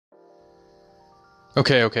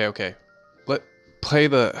Okay. Let play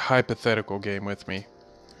the hypothetical game with me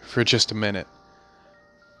for just a minute.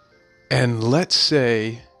 And let's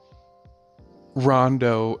say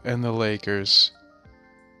Rondo and the Lakers,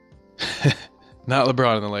 not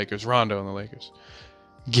LeBron and the Lakers, Rondo and the Lakers,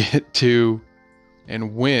 get to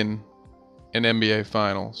and win an NBA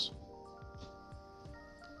Finals.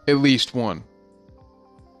 At least one.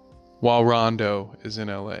 While Rondo is in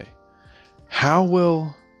LA. How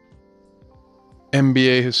will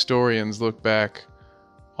NBA historians look back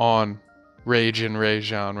on Ragin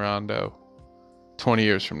Rondo 20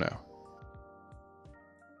 years from now?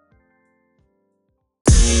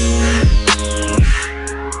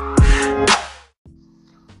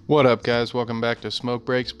 What up, guys? Welcome back to Smoke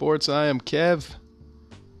Break Sports. I am Kev,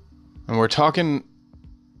 and we're talking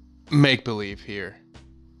make-believe here.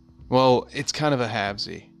 Well, it's kind of a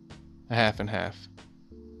halvesy, a half and half.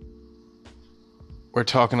 We're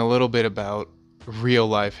talking a little bit about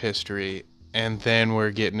real-life history, and then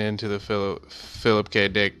we're getting into the Philip K.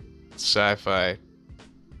 Dick sci-fi,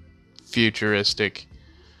 futuristic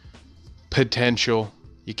potential.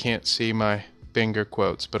 You can't see my finger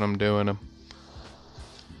quotes, but I'm doing them.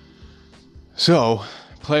 So,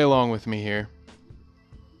 play along with me here.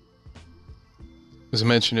 As I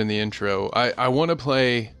mentioned in the intro, I want to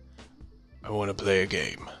play a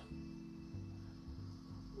game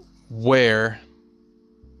where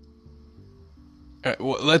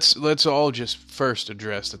let's all just first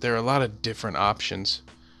address that there are a lot of different options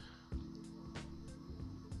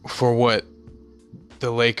for what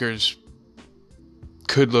the Lakers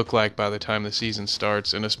could look like by the time the season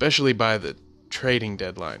starts, and especially by the trading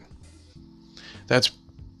deadline.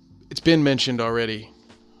 It's been mentioned already,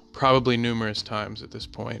 probably numerous times at this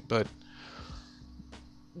point, but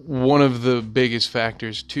one of the biggest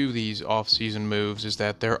factors to these off-season moves is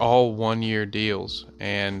that they're all one-year deals,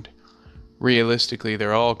 and realistically,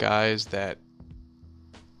 they're all guys that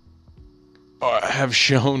have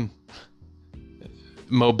shown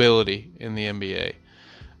mobility in the NBA.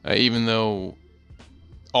 Even though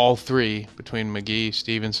all three, between McGee,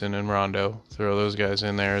 Stevenson, and Rondo, throw those guys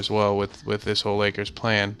in there as well with this whole Lakers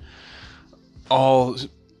plan, all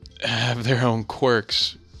have their own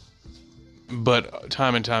quirks. But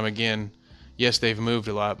time and time again, yes, they've moved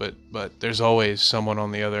a lot, but there's always someone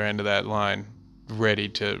on the other end of that line ready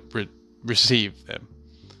to receive them.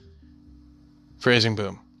 Phrasing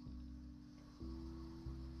boom.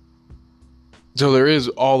 So there is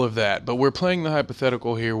all of that, but we're playing the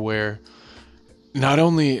hypothetical here where not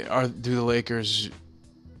only do the Lakers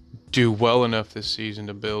do well enough this season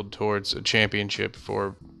to build towards a championship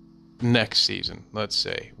for next season, let's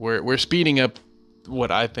say. We're speeding up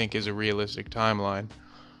what I think is a realistic timeline,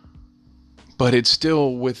 but it's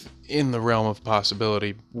still within the realm of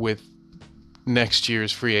possibility with next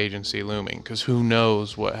year's free agency looming, because who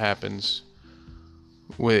knows what happens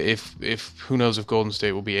if who knows if Golden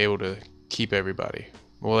State will be able to keep everybody.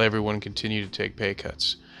 Will everyone continue to take pay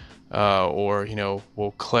cuts? Or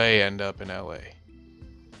will Clay end up in LA?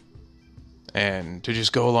 And to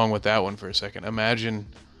just go along with that one for a second, imagine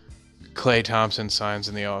Klay Thompson signs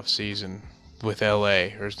in the offseason with LA,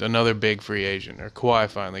 or another big free agent, or Kawhi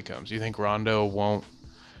finally comes. You think Rondo won't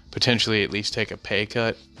potentially at least take a pay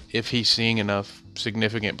cut if he's seeing enough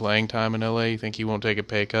significant playing time in LA? You think he won't take a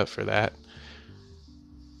pay cut for that?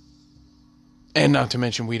 And not to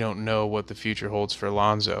mention, we don't know what the future holds for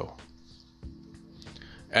Lonzo.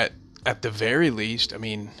 At the very least, I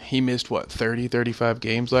mean, he missed, 35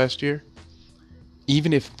 games last year?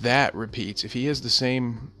 Even if that repeats, if he has the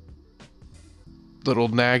same little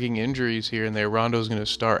nagging injuries here and there, Rondo's going to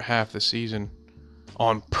start half the season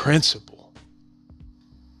on principle.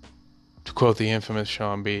 To quote the infamous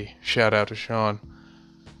Sean B. Shout out to Sean.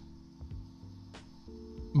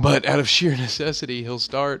 But out of sheer necessity, he'll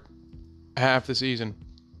start half the season.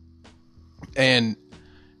 And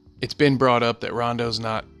it's been brought up that Rondo's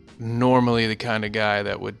not normally the kind of guy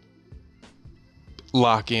that would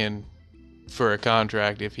lock in for a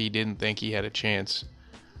contract if he didn't think he had a chance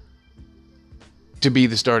to be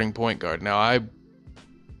the starting point guard. Now, I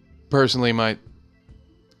personally might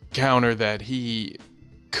counter that he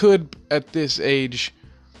could, at this age,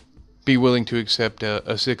 be willing to accept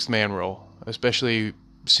a sixth-man role, especially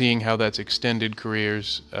seeing how that's extended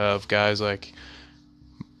careers of guys like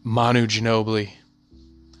Manu Ginobili,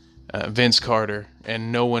 Vince Carter,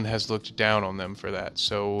 and no one has looked down on them for that.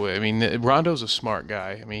 So, I mean, Rondo's a smart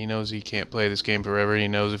guy. I mean, he knows he can't play this game forever. He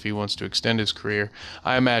knows if he wants to extend his career,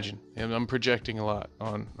 I imagine, and I'm projecting a lot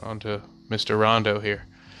onto Mr. Rondo here,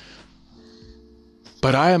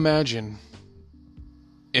 but I imagine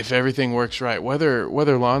if everything works right, whether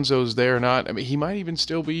Lonzo's there or not. I mean, he might even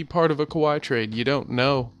still be part of a Kawhi trade. You don't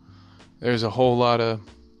know. There's a whole lot of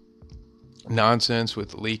nonsense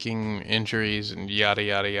with leaking injuries and yada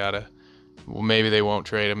yada yada. Well, maybe they won't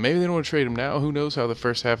trade him. Maybe they don't want to trade him now. Who knows how the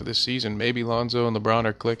first half of this season? Maybe Lonzo and LeBron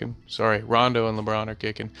are clicking. Sorry, Rondo and LeBron are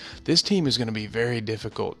kicking. This team is going to be very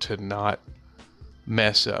difficult to not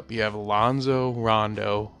mess up. You have Lonzo,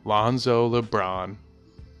 Rondo, Lonzo, LeBron,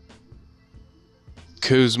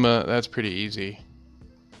 Kuzma. That's pretty easy.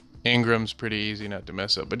 Ingram's pretty easy not to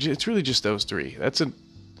mess up. But it's really just those three. That's a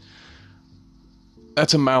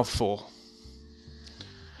mouthful.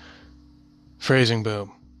 Phrasing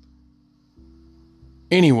boom.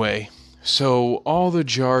 Anyway, so all the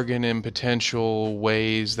jargon and potential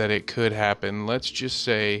ways that it could happen, let's just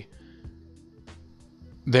say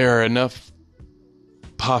there are enough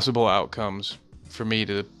possible outcomes for me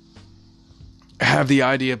to have the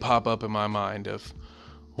idea pop up in my mind of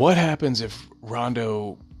what happens if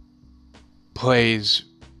Rondo plays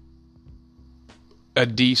a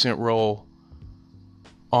decent role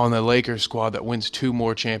on the Lakers squad that wins 2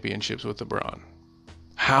 more championships with LeBron.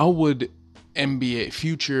 How would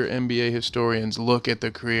future NBA historians look at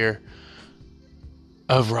the career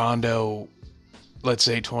of Rondo, let's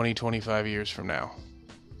say 20, 25 years from now?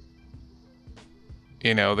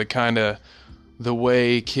 You know, the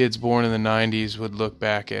way kids born in the 90s would look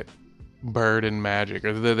back at Bird and Magic,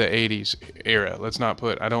 or the 80s era.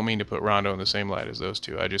 I don't mean to put Rondo in the same light as those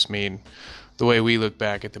two. I just mean the way we look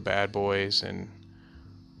back at the Bad Boys and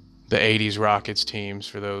the 80s Rockets teams,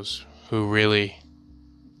 for those who really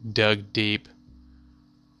dug deep.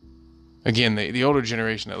 Again, the older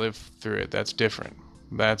generation that lived through it, that's different.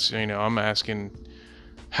 That's, I'm asking,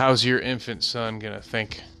 how's your infant son going to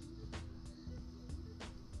think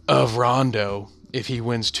of Rondo if he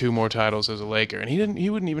wins 2 more titles as a Laker? And he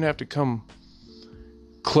wouldn't even have to come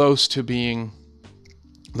close to being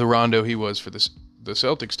the Rondo he was for the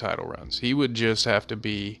Celtics title runs. He would just have to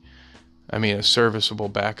be, a serviceable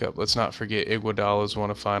backup. Let's not forget Iguodala's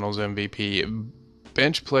won a Finals MVP.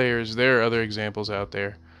 Bench players, there are other examples out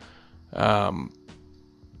there.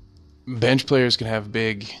 Bench players can have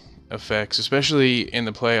big effects, especially in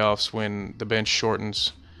the playoffs when the bench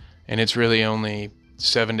shortens and it's really only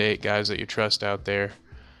 7 to 8 guys that you trust out there.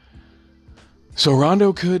 So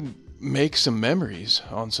Rondo could make some memories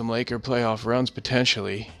on some Laker playoff runs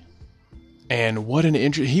potentially. And what an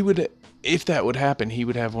if that would happen, he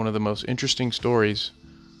would have one of the most interesting stories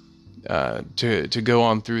to go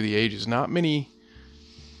on through the ages. Not many,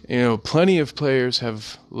 plenty of players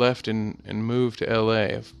have left and moved to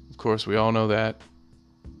LA. Of course, we all know that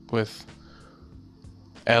with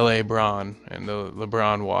LA Bron and the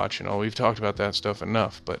LeBron watch and all. We've talked about that stuff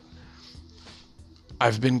enough, but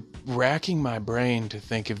I've been racking my brain to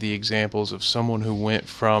think of the examples of someone who went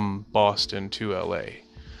from Boston to LA.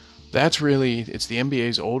 It's the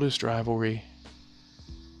NBA's oldest rivalry.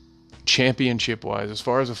 Championship-wise, as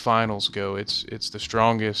far as the finals go, it's the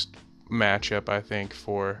strongest matchup, I think,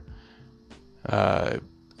 for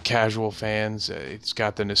casual fans. It's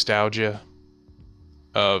got the nostalgia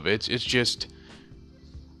of it's just,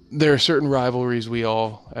 there are certain rivalries we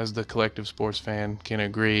all, as the collective sports fan, can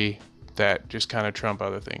agree that just kind of trump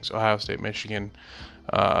other things. Ohio State, Michigan,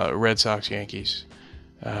 Red Sox, Yankees.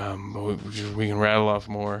 We can rattle off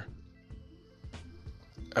more.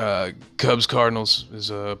 Cubs, Cardinals is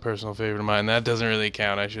a personal favorite of mine. That doesn't really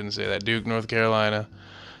count. I shouldn't say that. Duke, North Carolina.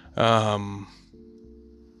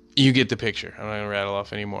 You get the picture. I'm not going to rattle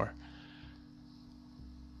off anymore.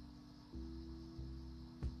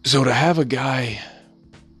 So to have a guy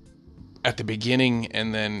at the beginning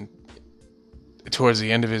and then towards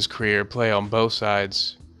the end of his career play on both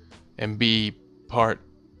sides and be part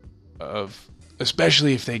of,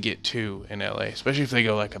 especially if they get 2 in LA, especially if they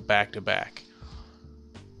go like a back-to-back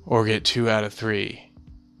or get 2 out of 3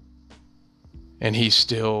 and he's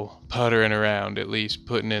still puttering around, at least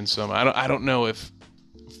putting in some. I don't know if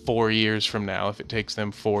 4 years from now, if it takes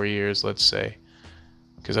them 4 years, let's say,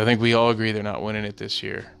 because I think we all agree they're not winning it this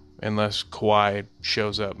year unless Kawhi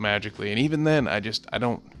shows up magically. And even then, I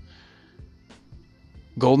don't.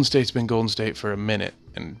 Golden State's been Golden State for a minute,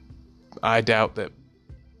 and I doubt that,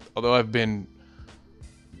 although I've been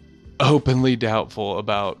openly doubtful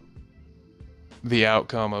about the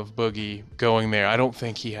outcome of Boogie going there, I don't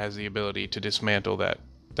think he has the ability to dismantle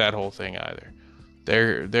that whole thing either.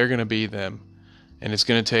 They're going to be them, and it's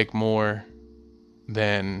going to take more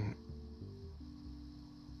than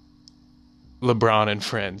LeBron and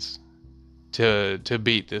friends to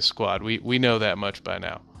beat this squad. We know that much by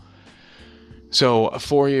now. So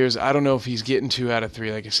 4 years, I don't know if he's getting 2 out of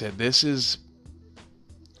 3. Like I said, this is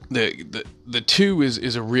The two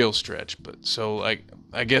is a real stretch, but so like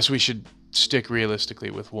I guess we should stick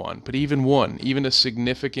realistically with one. But even a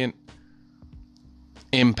significant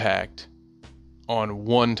impact on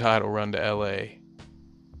one title run to LA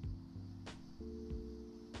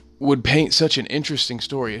would paint such an interesting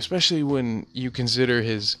story, especially when you consider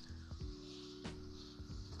his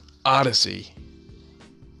odyssey.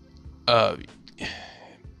 All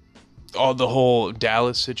the whole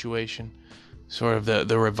Dallas situation, sort of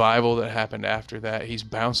the revival that happened after that. He's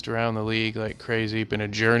bounced around the league like crazy, been a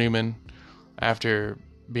journeyman after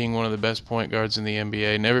being one of the best point guards in the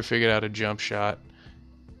NBA, never figured out a jump shot,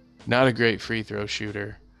 not a great free throw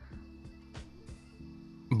shooter,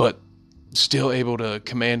 but still able to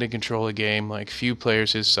command and control a game like few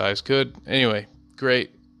players his size could. Anyway,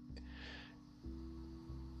 great.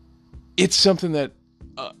 It's something that,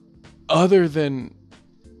 other than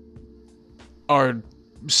our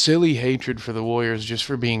silly hatred for the Warriors just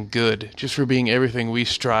for being good, just for being everything we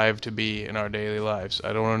strive to be in our daily lives,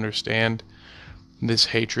 I don't understand this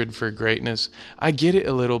hatred for greatness. I get it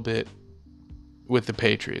a little bit with the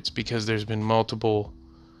Patriots because there's been multiple,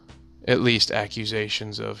 at least,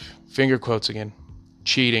 accusations of, finger quotes again,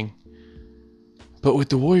 cheating. But with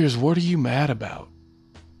the Warriors, what are you mad about?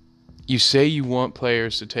 You say you want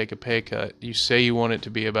players to take a pay cut. You say you want it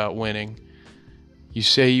to be about winning. You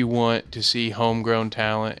say you want to see homegrown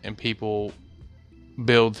talent and people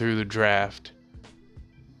build through the draft.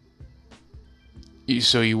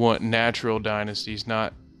 So you want natural dynasties,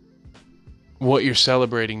 not what you're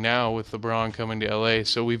celebrating now with LeBron coming to LA.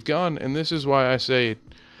 So we've gone, and this is why I say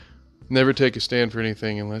never take a stand for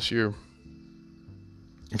anything if you're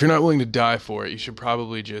not willing to die for it. You should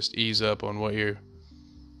probably just ease up on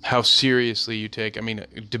how seriously you take. I mean,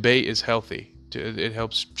 debate is healthy. It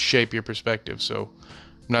helps shape your perspective. So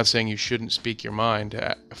I'm not saying you shouldn't speak your mind,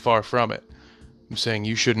 far from it. I'm saying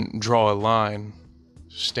you shouldn't draw a line,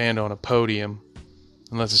 stand on a podium,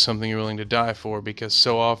 unless it's something you're willing to die for, because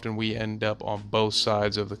so often we end up on both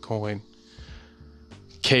sides of the coin.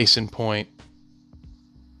 Case in point,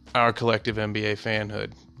 our collective NBA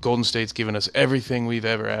fanhood. Golden State's given us everything we've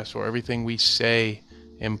ever asked for, everything we say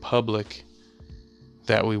in public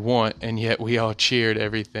that we want, and yet we all cheered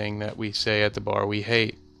everything that we say at the bar we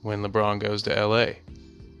hate when LeBron goes to LA.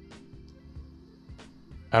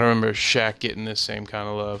 I remember Shaq getting this same kind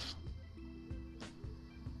of love.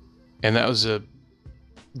 And that was a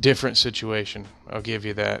different situation, I'll give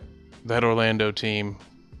you that. That Orlando team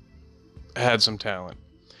had some talent.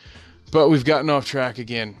 But we've gotten off track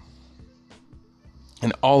again.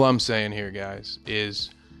 And all I'm saying here, guys, is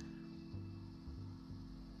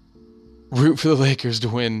root for the Lakers to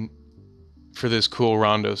win for this cool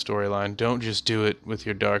Rondo storyline. Don't just do it with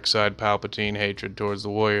your dark side Palpatine hatred towards the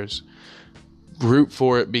Warriors. Root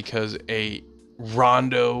for it because a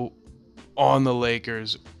Rondo on the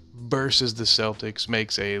Lakers versus the Celtics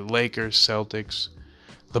makes a Lakers-Celtics,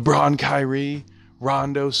 LeBron, Kyrie,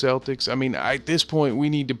 Rondo, Celtics. I mean, at this point, we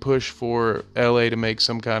need to push for LA to make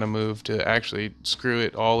some kind of move to actually screw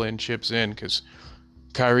it all in, chips in, because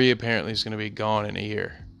Kyrie apparently is going to be gone in a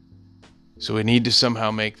year. So we need to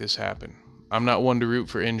somehow make this happen. I'm not one to root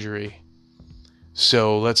for injury,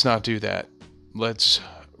 so let's not do that. Let's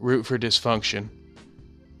root for dysfunction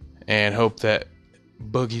and hope that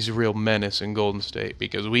Boogie's a real menace in Golden State,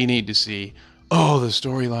 because we need to see, the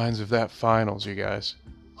storylines of that finals, you guys.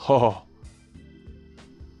 Oh,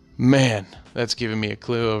 man, that's giving me a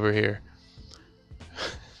clue over here.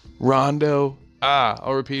 Rondo,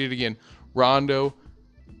 I'll repeat it again. Rondo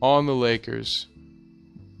on the Lakers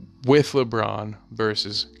with LeBron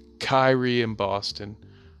versus Kyrie in Boston.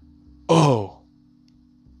 Oh,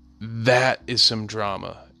 that is some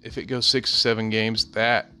drama. If it goes 6 or 7 games,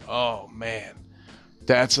 that's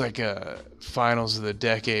like a finals of the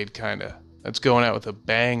decade kind of. That's going out with a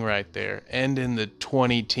bang right there. Ending the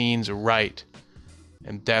 20 teens right.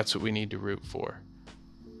 And that's what we need to root for.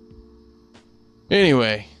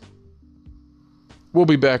 Anyway, we'll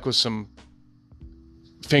be back with some,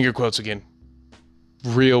 finger quotes again,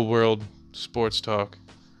 real world sports talk.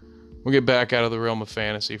 We'll get back out of the realm of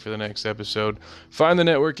fantasy for the next episode. Find the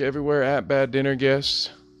network everywhere at Bad Dinner Guests.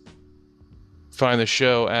 Find the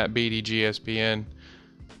show at BDGSPN.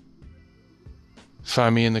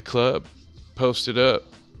 Find me in the club. Post it up.